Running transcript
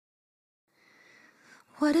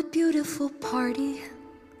What a beautiful party.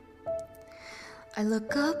 I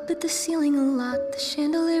look up at the ceiling a lot. The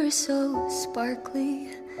chandelier is so sparkly.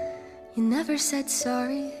 You never said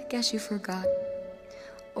sorry, guess you forgot.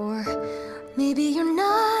 Or maybe you're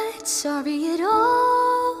not sorry at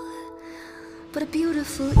all. But a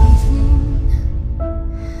beautiful evening.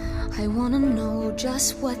 I wanna know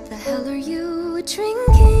just what the hell are you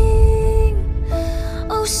drinking?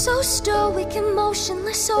 Oh, so stoic,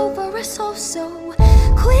 emotionless over us all so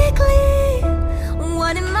quickly.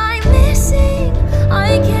 What am I missing?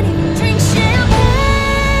 I can't even